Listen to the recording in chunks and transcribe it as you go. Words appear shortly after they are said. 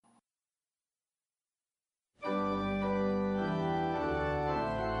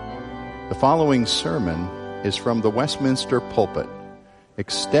The following sermon is from the Westminster pulpit,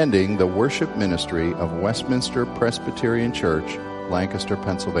 extending the worship ministry of Westminster Presbyterian Church, Lancaster,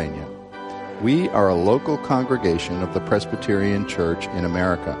 Pennsylvania. We are a local congregation of the Presbyterian Church in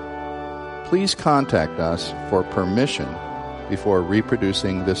America. Please contact us for permission before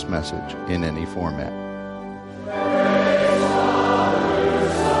reproducing this message in any format.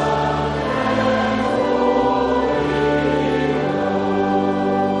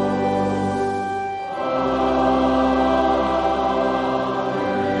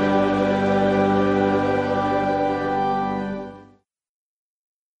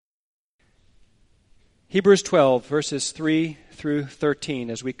 Hebrews 12, verses 3 through 13,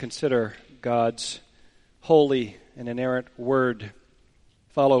 as we consider God's holy and inerrant word.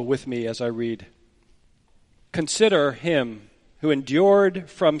 Follow with me as I read. Consider him who endured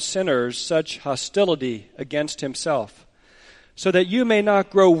from sinners such hostility against himself, so that you may not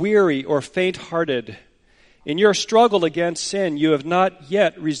grow weary or faint-hearted. In your struggle against sin, you have not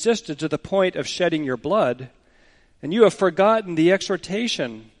yet resisted to the point of shedding your blood, and you have forgotten the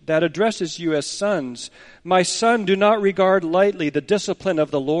exhortation that addresses you as sons. My son, do not regard lightly the discipline of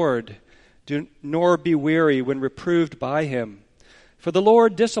the Lord, nor be weary when reproved by him. For the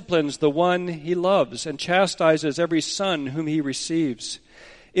Lord disciplines the one he loves and chastises every son whom he receives.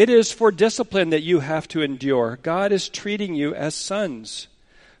 It is for discipline that you have to endure. God is treating you as sons.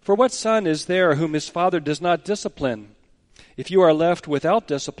 For what son is there whom his father does not discipline? If you are left without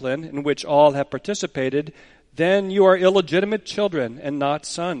discipline, in which all have participated, then you are illegitimate children and not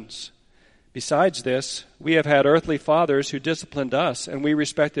sons. Besides this, we have had earthly fathers who disciplined us, and we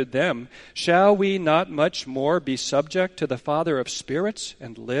respected them. Shall we not much more be subject to the Father of spirits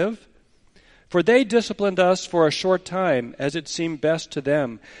and live? For they disciplined us for a short time, as it seemed best to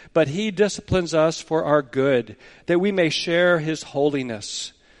them. But he disciplines us for our good, that we may share his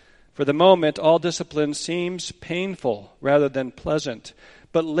holiness. For the moment, all discipline seems painful rather than pleasant,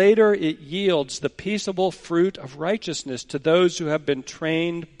 but later it yields the peaceable fruit of righteousness to those who have been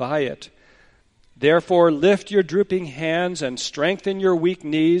trained by it. Therefore lift your drooping hands and strengthen your weak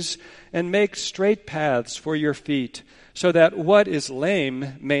knees and make straight paths for your feet, so that what is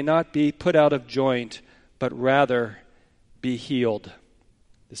lame may not be put out of joint, but rather be healed.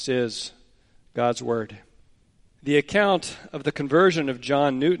 This is God's Word. The account of the conversion of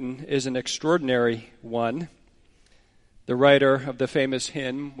John Newton is an extraordinary one. The writer of the famous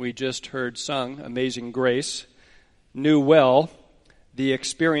hymn we just heard sung, Amazing Grace, knew well the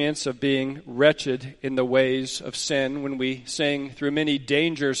experience of being wretched in the ways of sin. When we sing through many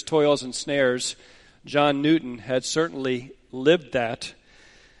dangers, toils, and snares, John Newton had certainly lived that.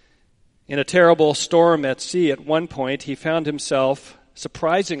 In a terrible storm at sea at one point, he found himself,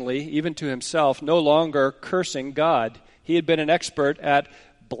 surprisingly, even to himself, no longer cursing God. He had been an expert at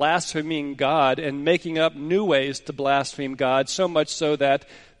blaspheming God and making up new ways to blaspheme God, so much so that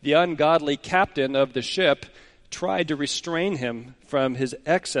the ungodly captain of the ship tried to restrain him from his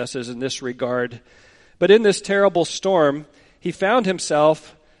excesses in this regard. But in this terrible storm, he found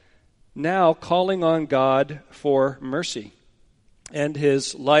himself now calling on God for mercy. And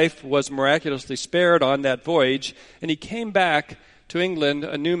his life was miraculously spared on that voyage, and he came back to England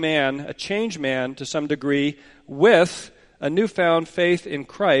a new man, a changed man to some degree, with a newfound faith in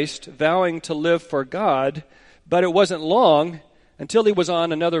Christ, vowing to live for God. But it wasn't long until he was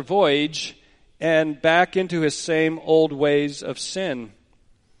on another voyage and back into his same old ways of sin.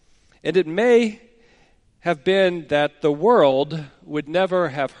 And it may have been that the world would never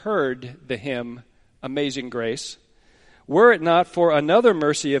have heard the hymn, Amazing Grace, were it not for another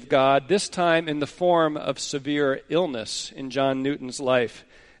mercy of God, this time in the form of severe illness in John Newton's life.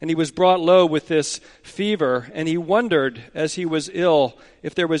 And he was brought low with this fever, and he wondered as he was ill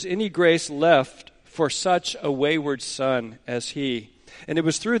if there was any grace left for such a wayward son as he. And it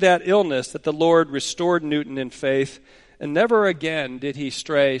was through that illness that the Lord restored Newton in faith, and never again did he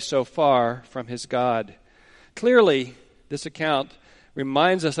stray so far from his God. Clearly, this account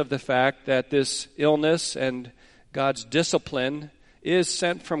reminds us of the fact that this illness and God's discipline is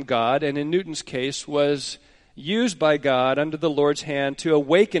sent from God, and in Newton's case was used by God under the Lord's hand to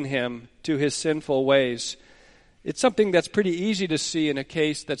awaken him to his sinful ways. It's something that's pretty easy to see in a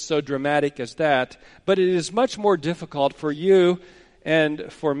case that's so dramatic as that, but it is much more difficult for you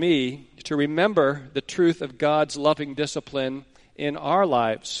and for me to remember the truth of God's loving discipline in our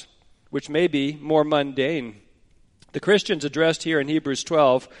lives, which may be more mundane. The Christians addressed here in Hebrews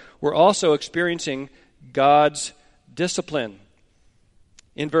 12 were also experiencing God's discipline.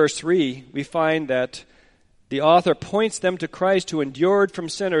 In verse 3, we find that the author points them to Christ, who endured from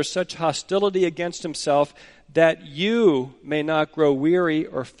sinners such hostility against himself that you may not grow weary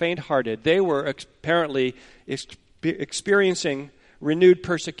or faint-hearted. They were apparently experiencing renewed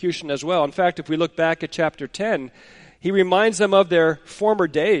persecution as well. In fact, if we look back at chapter 10, he reminds them of their former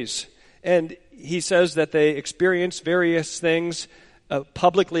days. And he says that they experienced various things,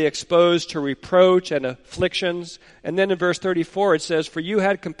 publicly exposed to reproach and afflictions. And then in verse 34 it says, "For you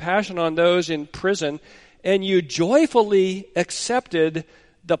had compassion on those in prison, and you joyfully accepted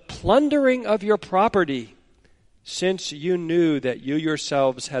the plundering of your property, since you knew that you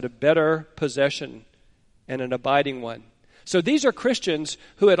yourselves had a better possession and an abiding one." So these are Christians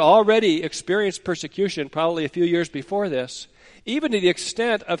who had already experienced persecution probably a few years before this, even to the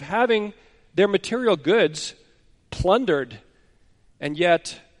extent of having their material goods plundered. And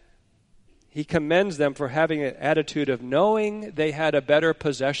yet, he commends them for having an attitude of knowing they had a better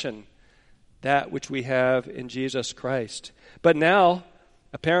possession, that which we have in Jesus Christ. But now,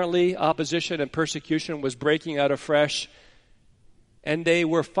 apparently, opposition and persecution was breaking out afresh, and they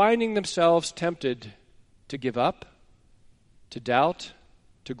were finding themselves tempted to give up, to doubt,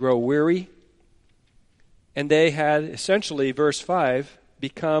 to grow weary. And they had essentially, verse 5,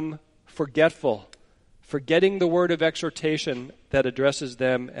 become forgetful, forgetting the word of exhortation that addresses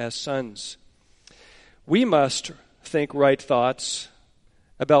them as sons. We must think right thoughts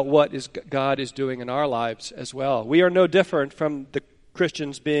about what God is doing in our lives as well. We are no different from the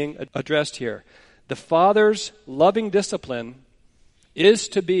Christians being addressed here. The Father's loving discipline is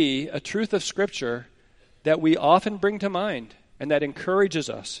to be a truth of Scripture that we often bring to mind and that encourages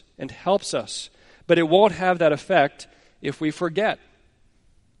us and helps us. But it won't have that effect if we forget.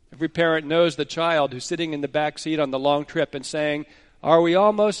 Every parent knows the child who's sitting in the back seat on the long trip and saying, "Are we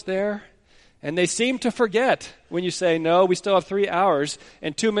almost there?" And they seem to forget when you say, "No, we still have 3 hours,"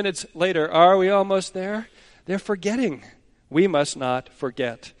 and 2 minutes later, "Are we almost there?" They're forgetting. We must not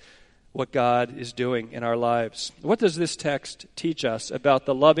forget what God is doing in our lives. What does this text teach us about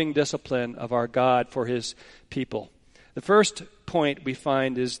the loving discipline of our God for his people? The first point we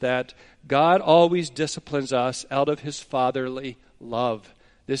find is that God always disciplines us out of his fatherly love.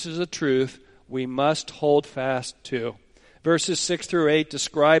 This is a truth we must hold fast to. Verses 6 through 8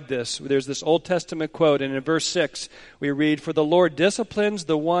 describe this. There's this Old Testament quote, and in verse 6 we read, "For the Lord disciplines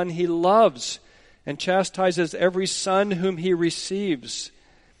the one he loves and chastises every son whom he receives."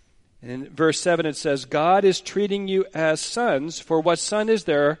 And in verse 7 it says, "God is treating you as sons, for what son is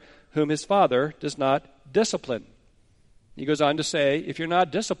there whom his father does not discipline?" He goes on to say, if you're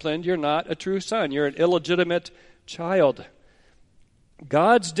not disciplined, you're not a true son. You're an illegitimate child.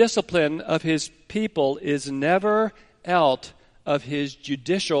 God's discipline of his people is never out of his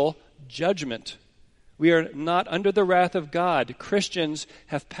judicial judgment. We are not under the wrath of God. Christians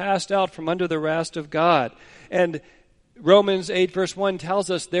have passed out from under the wrath of God. And Romans 8 verse 1 tells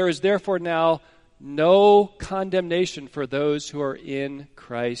us, "There is therefore now no condemnation for those who are in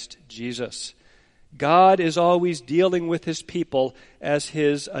Christ Jesus." God is always dealing with his people as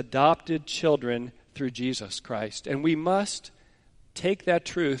his adopted children through Jesus Christ. And we must take that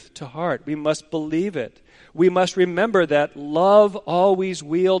truth to heart. We must believe it. We must remember that love always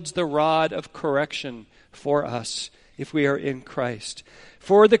wields the rod of correction for us if we are in Christ.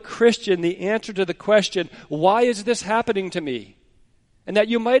 For the Christian, the answer to the question, why is this happening to me? And that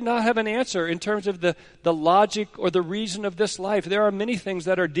you might not have an answer in terms of the logic or the reason of this life. There are many things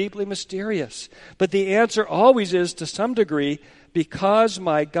that are deeply mysterious. But the answer always is, to some degree, because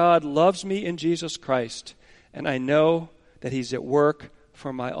my God loves me in Jesus Christ, and I know that he's at work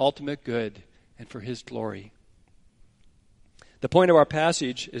for my ultimate good and for his glory. The point of our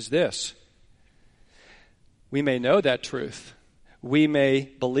passage is this. We may know that truth. We may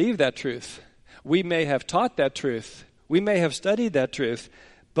believe that truth. We may have taught that truth. We may have studied that truth.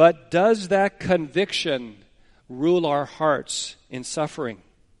 But does that conviction rule our hearts in suffering?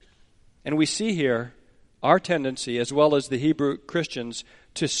 And we see here our tendency, as well as the Hebrew Christians,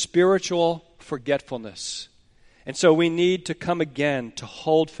 to spiritual forgetfulness. And so we need to come again to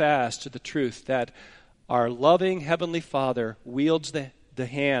hold fast to the truth that our loving Heavenly Father wields the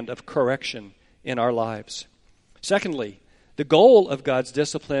hand of correction in our lives. Secondly, the goal of God's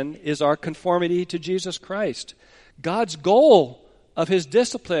discipline is our conformity to Jesus Christ. God's goal of his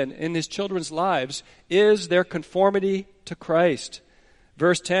discipline in his children's lives is their conformity to Christ.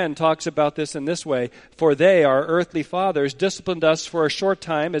 Verse 10 talks about this in this way. For they, our earthly fathers, disciplined us for a short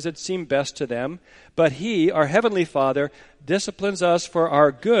time as it seemed best to them. But he, our heavenly Father, disciplines us for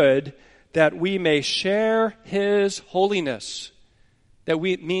our good, that we may share his holiness.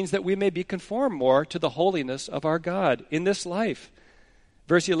 Means that we may be conformed more to the holiness of our God in this life.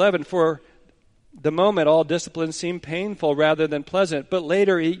 Verse 11, for the moment all disciplines seem painful rather than pleasant, but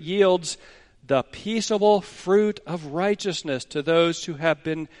later it yields the peaceable fruit of righteousness to those who have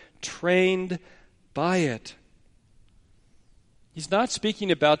been trained by it. He's not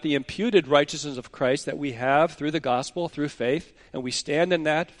speaking about the imputed righteousness of Christ that we have through the gospel, through faith, and we stand in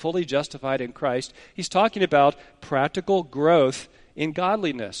that fully justified in Christ. He's talking about practical growth in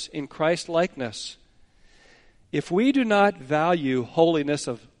godliness, in Christ-likeness. If we do not value holiness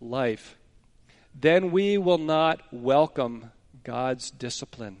of life, then we will not welcome God's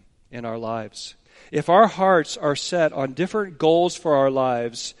discipline in our lives. If our hearts are set on different goals for our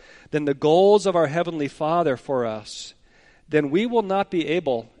lives than the goals of our Heavenly Father for us, then we will not be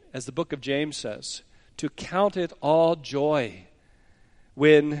able, as the book of James says, to count it all joy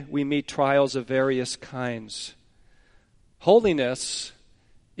when we meet trials of various kinds. Holiness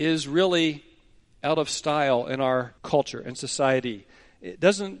is really out of style in our culture and society. It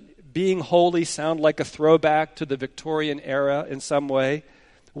doesn't being holy sound like a throwback to the Victorian era in some way?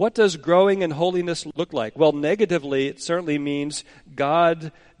 What does growing in holiness look like? Well, negatively, it certainly means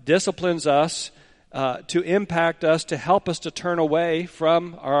God disciplines us to impact us, to help us to turn away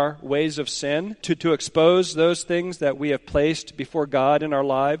from our ways of sin, to expose those things that we have placed before God in our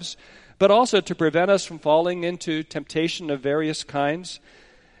lives, but also to prevent us from falling into temptation of various kinds.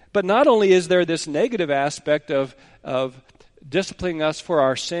 But not only is there this negative aspect of disciplining us for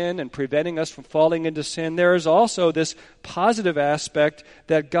our sin and preventing us from falling into sin, there is also this positive aspect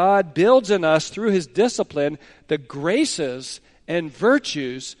that God builds in us through His discipline the graces and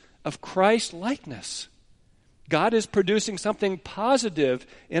virtues of Christ-likeness. God is producing something positive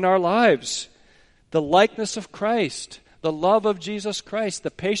in our lives. The likeness of Christ, the love of Jesus Christ,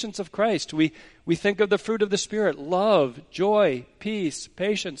 the patience of Christ. We think of the fruit of the Spirit, love, joy, peace,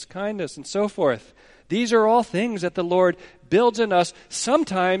 patience, kindness, and so forth. These are all things that the Lord builds in us,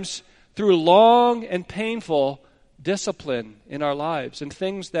 sometimes through long and painful discipline in our lives, and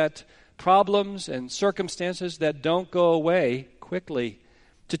problems and circumstances that don't go away quickly,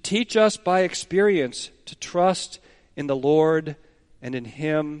 to teach us by experience to trust in the Lord and in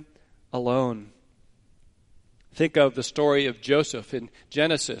Him alone. Think of the story of Joseph in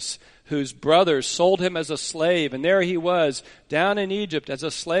Genesis, whose brothers sold him as a slave, and there he was down in Egypt as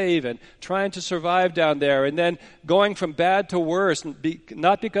a slave and trying to survive down there, and then going from bad to worse,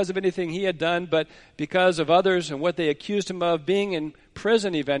 not because of anything he had done, but because of others and what they accused him of, being in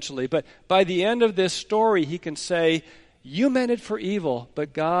prison eventually. But by the end of this story, he can say, "You meant it for evil,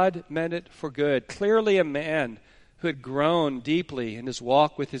 but God meant it for good." Clearly a man who had grown deeply in his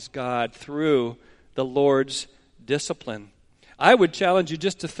walk with his God through the Lord's discipline. I would challenge you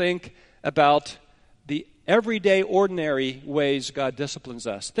just to think about the everyday, ordinary ways God disciplines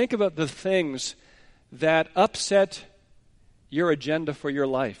us. Think about the things that upset your agenda for your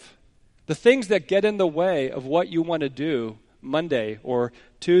life. The things that get in the way of what you want to do Monday or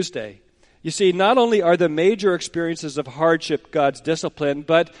Tuesday. You see, not only are the major experiences of hardship God's discipline,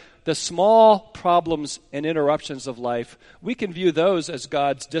 but the small problems and interruptions of life, we can view those as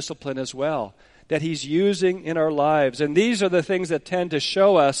God's discipline as well, that He's using in our lives. And these are the things that tend to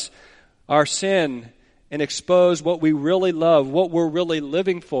show us our sin and expose what we really love, what we're really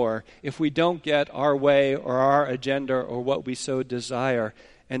living for, if we don't get our way or our agenda or what we so desire.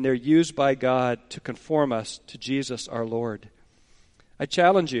 And they're used by God to conform us to Jesus our Lord. I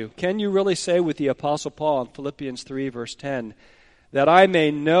challenge you, can you really say with the Apostle Paul in Philippians 3, verse 10, that I may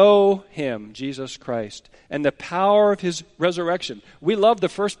know Him, Jesus Christ, and the power of His resurrection? We love the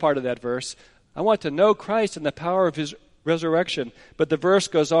first part of that verse. I want to know Christ and the power of His resurrection. But the verse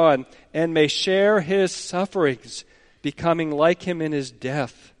goes on, and may share His sufferings, becoming like Him in His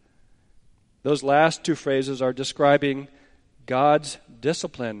death. Those last two phrases are describing God's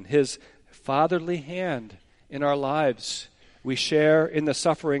discipline, His fatherly hand in our lives. We share in the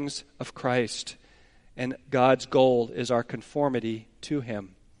sufferings of Christ, and God's goal is our conformity to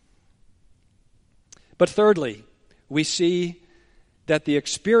Him. But thirdly, we see that the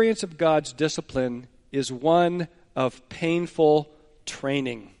experience of God's discipline is one of painful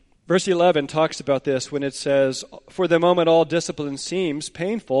training. Verse 11 talks about this when it says, "For the moment all discipline seems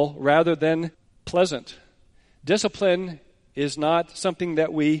painful rather than pleasant." Discipline is not something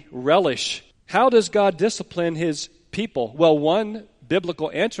that we relish. How does God discipline His people? Well, one biblical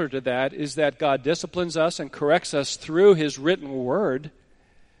answer to that is that God disciplines us and corrects us through His written word.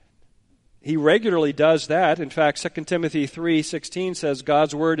 He regularly does that. In fact, 2 Timothy 3:16 says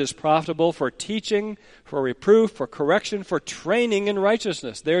God's word is profitable for teaching, for reproof, for correction, for training in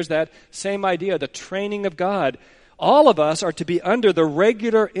righteousness. There's that same idea, the training of God. All of us are to be under the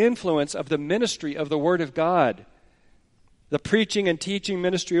regular influence of the ministry of the Word of God, the preaching and teaching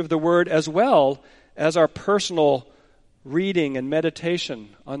ministry of the Word, as well as our personal reading and meditation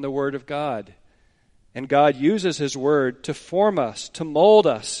on the Word of God. And God uses His Word to form us, to mold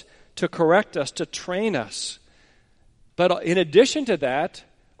us, to correct us, to train us. But in addition to that,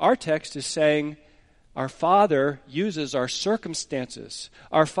 our text is saying our Father uses our circumstances.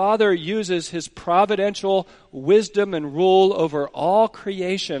 Our Father uses His providential wisdom and rule over all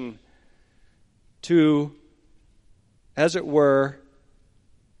creation to, as it were,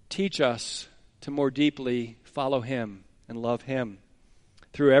 teach us to more deeply follow Him and love Him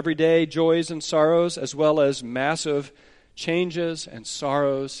through everyday joys and sorrows, as well as massive changes and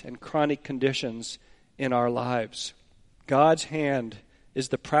sorrows and chronic conditions in our lives. God's hand is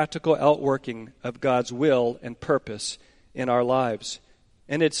the practical outworking of God's will and purpose in our lives.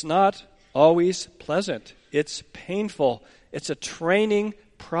 And it's not always pleasant. It's painful. It's a training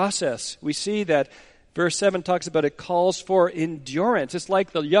process. We see that Verse 7 talks about it calls for endurance. It's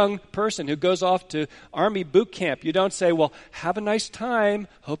like the young person who goes off to army boot camp. You don't say, well, have a nice time.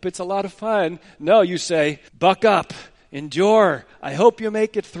 Hope it's a lot of fun. No, you say, buck up, endure. I hope you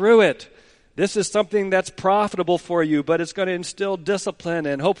make it through it. This is something that's profitable for you, but it's going to instill discipline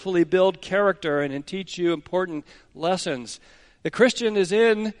and hopefully build character and teach you important lessons. The Christian is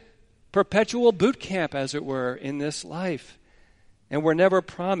in perpetual boot camp, as it were, in this life. And we're never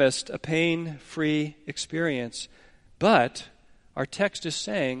promised a pain-free experience. But our text is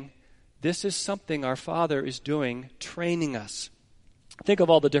saying this is something our Father is doing, training us. Think of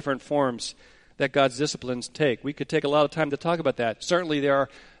all the different forms that God's disciplines take. We could take a lot of time to talk about that. Certainly there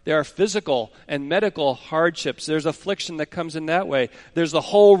are physical and medical hardships. There's affliction that comes in that way. There's the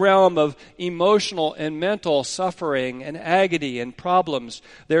whole realm of emotional and mental suffering and agony and problems.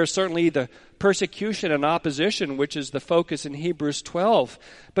 There's certainly the persecution and opposition, which is the focus in Hebrews 12.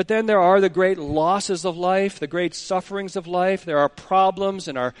 But then there are the great losses of life, the great sufferings of life. There are problems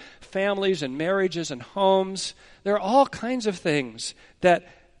in our families and marriages and homes. There are all kinds of things that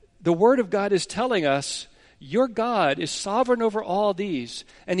the Word of God is telling us. Your God is sovereign over all these,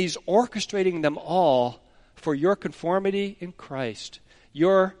 and He's orchestrating them all for your conformity in Christ,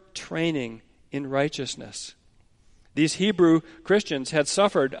 your training in righteousness. These Hebrew Christians had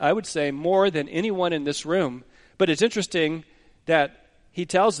suffered, I would say, more than anyone in this room, but it's interesting that he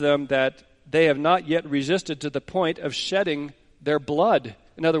tells them that they have not yet resisted to the point of shedding their blood.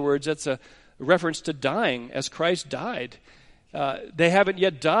 In other words, that's a reference to dying as Christ died. They haven't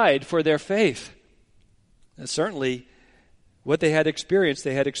yet died for their faith. And certainly, what they had experienced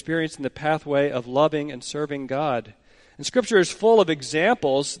in the pathway of loving and serving God. And Scripture is full of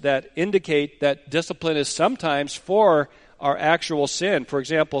examples that indicate that discipline is sometimes for our actual sin. For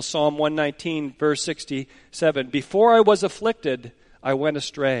example, Psalm 119, verse 67, "Before I was afflicted, I went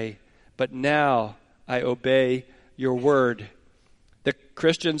astray, but now I obey your word." The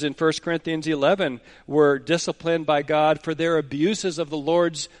Christians in 1 Corinthians 11 were disciplined by God for their abuses of the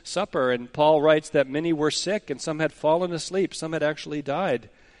Lord's Supper. And Paul writes that many were sick and some had fallen asleep. Some had actually died.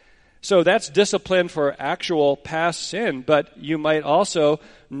 So that's discipline for actual past sin. But you might also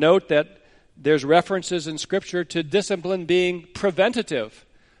note that there's references in Scripture to discipline being preventative.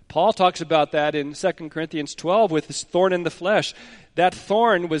 Paul talks about that in 2 Corinthians 12 with his thorn in the flesh. That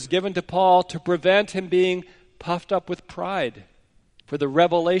thorn was given to Paul to prevent him being puffed up with pride, for the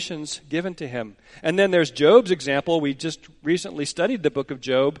revelations given to him. And then there's Job's example. We just recently studied the book of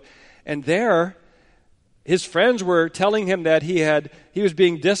Job, and there his friends were telling him that he was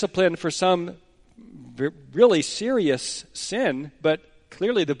being disciplined for some really serious sin, but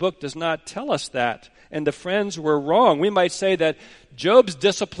clearly the book does not tell us that. And the friends were wrong. We might say that Job's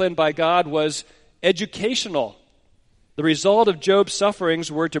discipline by God was educational. The result of Job's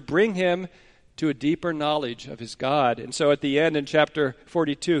sufferings were to bring him to a deeper knowledge of his God. And so at the end in chapter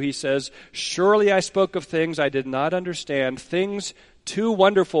 42, he says, "Surely I spoke of things I did not understand, things too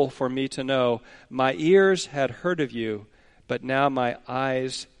wonderful for me to know. My ears had heard of you, but now my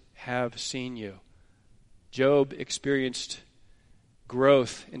eyes have seen you." Job experienced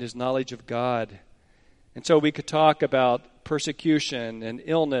growth in his knowledge of God. And so we could talk about persecution and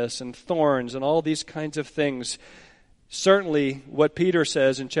illness and thorns and all these kinds of things. Certainly, what Peter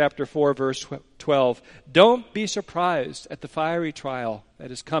says in chapter 4, verse 12, "Don't be surprised at the fiery trial that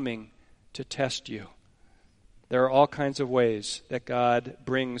is coming to test you." There are all kinds of ways that God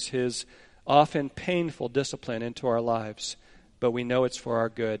brings His often painful discipline into our lives, but we know it's for our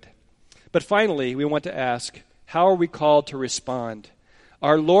good. But finally, we want to ask, how are we called to respond?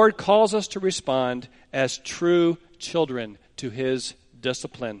 Our Lord calls us to respond as true children to His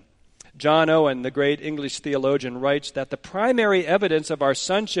discipline. John Owen, the great English theologian, writes that the primary evidence of our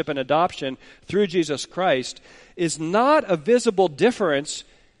sonship and adoption through Jesus Christ is not a visible difference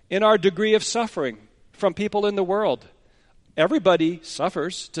in our degree of suffering from people in the world. Everybody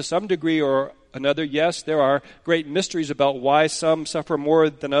suffers to some degree or another. Yes, there are great mysteries about why some suffer more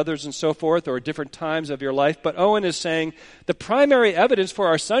than others and so forth, or different times of your life. But Owen is saying the primary evidence for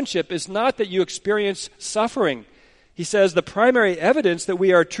our sonship is not that you experience suffering. He says the primary evidence that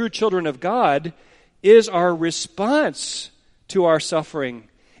we are true children of God is our response to our suffering,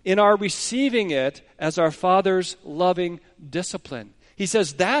 in our receiving it as our Father's loving discipline. He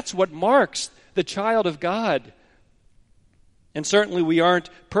says that's what marks the child of God. And certainly we aren't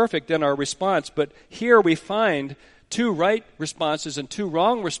perfect in our response, but here we find two right responses and two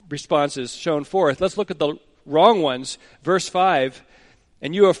wrong responses shown forth. Let's look at the wrong ones. Verse 5,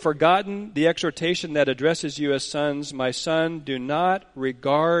 "And you have forgotten the exhortation that addresses you as sons. My son, do not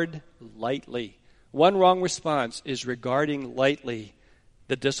regard lightly." One wrong response is regarding lightly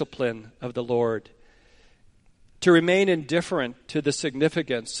the discipline of the Lord. To remain indifferent to the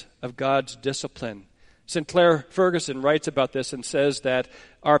significance of God's discipline. Sinclair Ferguson writes about this and says that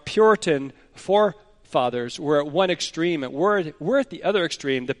our Puritan forefathers were at one extreme, and we're at the other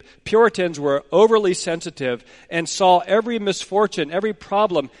extreme. The Puritans were overly sensitive and saw every misfortune, every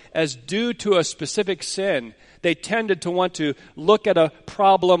problem as due to a specific sin. They tended to want to look at a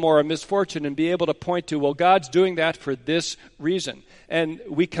problem or a misfortune and be able to point to, well, God's doing that for this reason. And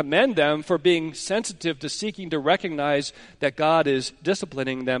we commend them for being sensitive to seeking to recognize that God is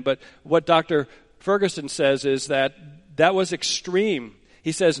disciplining them. But what Dr. Ferguson says is that was extreme.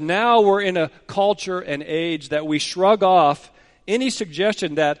 He says now we're in a culture and age that we shrug off any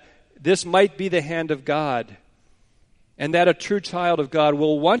suggestion that this might be the hand of God, and that a true child of God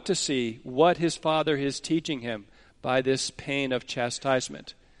will want to see what his Father is teaching him by this pain of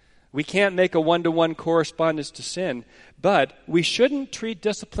chastisement. We can't make a one-to-one correspondence to sin, but we shouldn't treat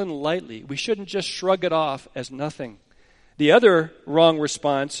discipline lightly. We shouldn't just shrug it off as nothing. The other wrong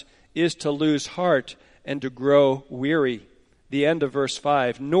response is to lose heart and to grow weary. The end of verse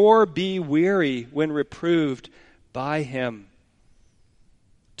 5, "Nor be weary when reproved by him."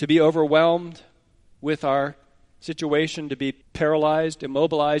 To be overwhelmed with our situation, to be paralyzed,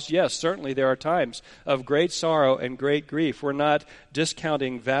 immobilized, yes, certainly there are times of great sorrow and great grief. We're not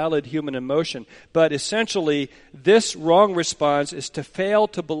discounting valid human emotion, but essentially this wrong response is to fail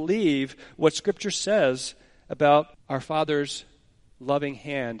to believe what Scripture says about our Father's loving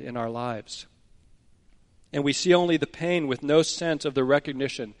hand in our lives. And we see only the pain with no sense of the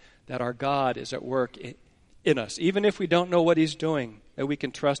recognition that our God is at work in us, even if we don't know what he's doing, that we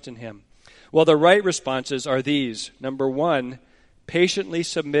can trust in him. Well, the right responses are these. Number one, patiently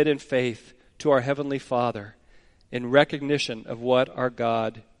submit in faith to our Heavenly Father in recognition of what our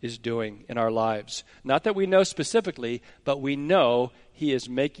God is doing in our lives. Not that we know specifically, but we know he is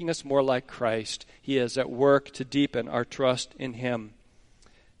making us more like Christ. He is at work to deepen our trust in him.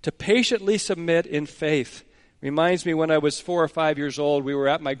 To patiently submit in faith reminds me when I was 4 or 5 years old, we were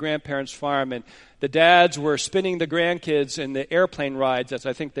at my grandparents' farm, and the dads were spinning the grandkids in the airplane rides, as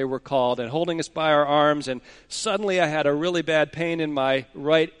I think they were called, and holding us by our arms, and suddenly I had a really bad pain in my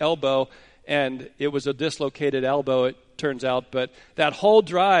right elbow, and it was a dislocated elbow, it turns out. But that whole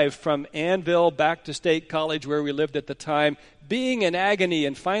drive from Annville back to State College, where we lived at the time, being in agony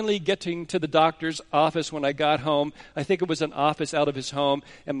and finally getting to the doctor's office when I got home. I think it was an office out of his home,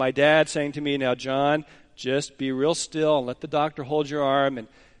 and my dad saying to me, "Now, John, just be real still and let the doctor hold your arm." And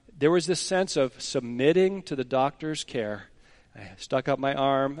there was this sense of submitting to the doctor's care. I stuck up my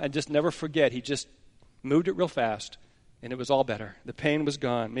arm and just never forget, he just moved it real fast, and it was all better. The pain was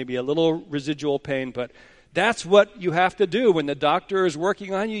gone, maybe a little residual pain, but that's what you have to do when the doctor is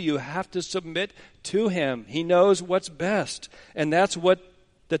working on you. You have to submit to him. He knows what's best. And that's what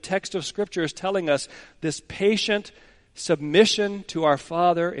the text of Scripture is telling us, this patient submission to our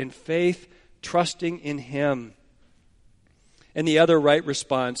Father in faith, trusting in him. And the other right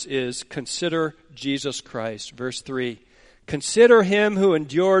response is consider Jesus Christ. Verse 3, "Consider him who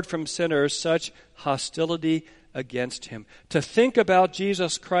endured from sinners such hostility against him." To think about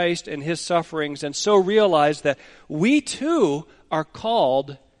Jesus Christ and his sufferings and so realize that we too are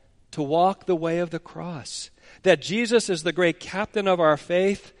called to walk the way of the cross. That Jesus is the great captain of our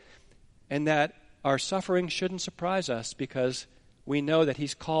faith, and that our suffering shouldn't surprise us because we know that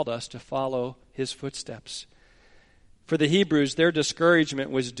he's called us to follow his footsteps. For the Hebrews, their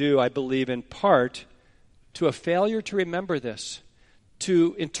discouragement was due, I believe, in part to a failure to remember this,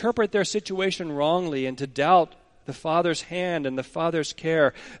 to interpret their situation wrongly and to doubt the Father's hand and the Father's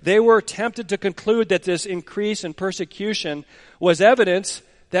care. They were tempted to conclude that this increase in persecution was evidence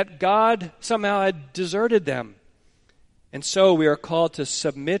that God somehow had deserted them. And so we are called to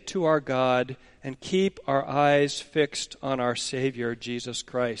submit to our God and keep our eyes fixed on our Savior, Jesus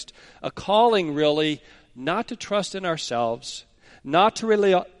Christ. A calling, really, not to trust in ourselves, not to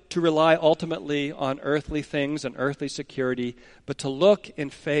to rely ultimately on earthly things and earthly security, but to look in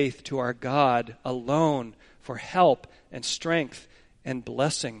faith to our God alone for help and strength and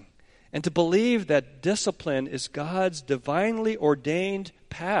blessing, and to believe that discipline is God's divinely ordained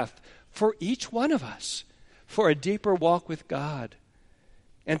path for each one of us, for a deeper walk with God,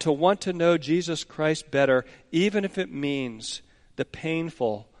 and to want to know Jesus Christ better, even if it means the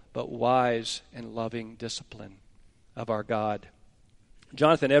painful but wise and loving discipline of our God.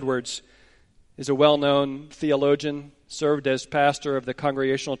 Jonathan Edwards is a well-known theologian, served as pastor of the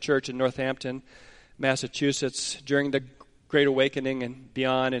Congregational Church in Northampton, Massachusetts, during the Great Awakening and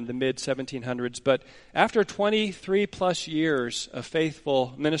beyond in the mid-1700s. But after 23-plus years of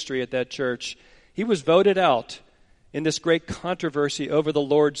faithful ministry at that church, he was voted out in this great controversy over the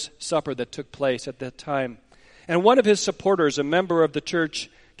Lord's Supper that took place at that time. And one of his supporters, a member of the church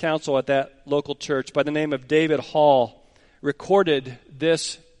council at that local church by the name of David Hall, recorded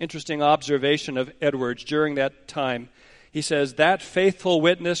this interesting observation of Edwards during that time. He says, "That faithful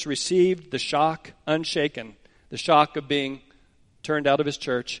witness received the shock unshaken," the shock of being turned out of his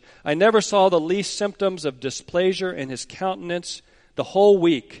church. "I never saw the least symptoms of displeasure in his countenance the whole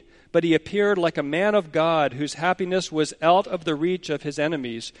week, but he appeared like a man of God whose happiness was out of the reach of his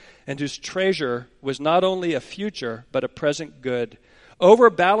enemies and whose treasure was not only a future but a present good,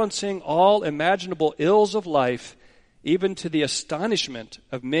 overbalancing all imaginable ills of life, even to the astonishment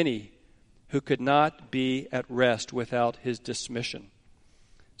of many who could not be at rest without his dismission."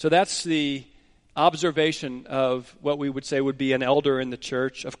 So that's the observation of what we would say would be an elder in the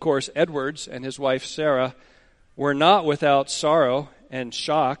church. Of course, Edwards and his wife Sarah were not without sorrow and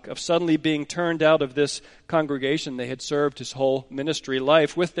shock of suddenly being turned out of this congregation they had served his whole ministry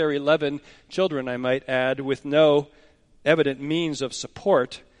life, with their 11 children, I might add, with no evident means of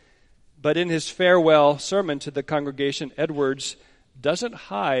support. But in his farewell sermon to the congregation, Edwards doesn't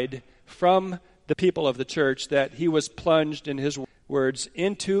hide from the people of the church that he was plunged, in his words,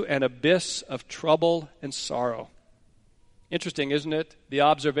 into an abyss of trouble and sorrow. Interesting, isn't it? The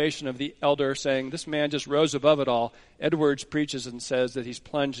observation of the elder saying, this man just rose above it all. Edwards preaches and says that he's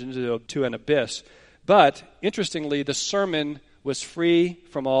plunged into an abyss. But, interestingly, the sermon was free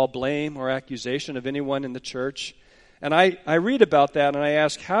from all blame or accusation of anyone in the church. And I read about that and I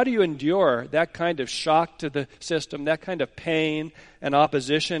ask, how do you endure that kind of shock to the system, that kind of pain and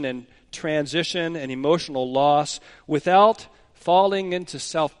opposition and transition and emotional loss without falling into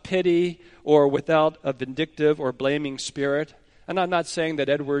self-pity or without a vindictive or blaming spirit? And I'm not saying that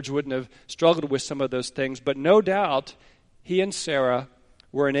Edwards wouldn't have struggled with some of those things, but no doubt he and Sarah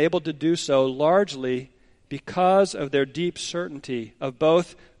were enabled to do so largely because of their deep certainty of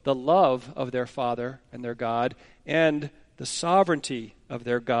both the love of their Father and their God and the sovereignty of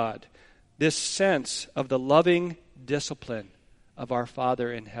their God. This sense of the loving discipline of our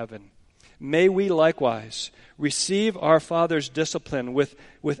Father in heaven. May we likewise receive our Father's discipline with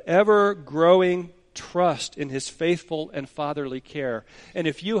ever-growing trust in His faithful and fatherly care. And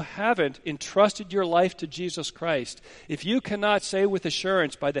if you haven't entrusted your life to Jesus Christ, if you cannot say with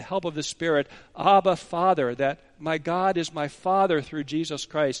assurance by the help of the Spirit, Abba, Father, that my God is my Father through Jesus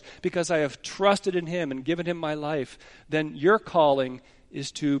Christ, because I have trusted in Him and given Him my life, then your calling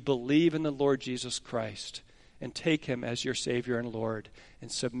is to believe in the Lord Jesus Christ and take Him as your Savior and Lord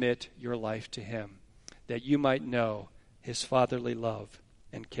and submit your life to Him, that you might know His fatherly love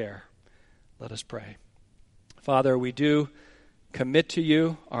and care. Let us pray. Father, we do commit to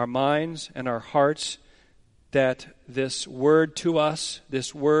you our minds and our hearts, that this word to us,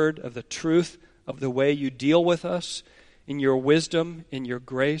 this word of the truth of the way you deal with us, in your wisdom, in your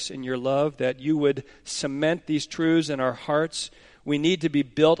grace, in your love, that you would cement these truths in our hearts. We need to be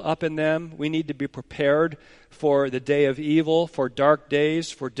built up in them. We need to be prepared for the day of evil, for dark days,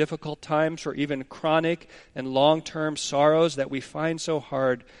 for difficult times, for even chronic and long-term sorrows that we find so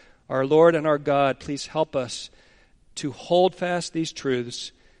hard. Our Lord and our God, please help us to hold fast these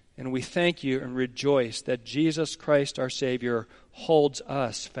truths, and we thank you and rejoice that Jesus Christ, our Savior, holds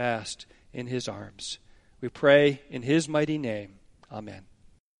us fast in His arms. We pray in His mighty name. Amen.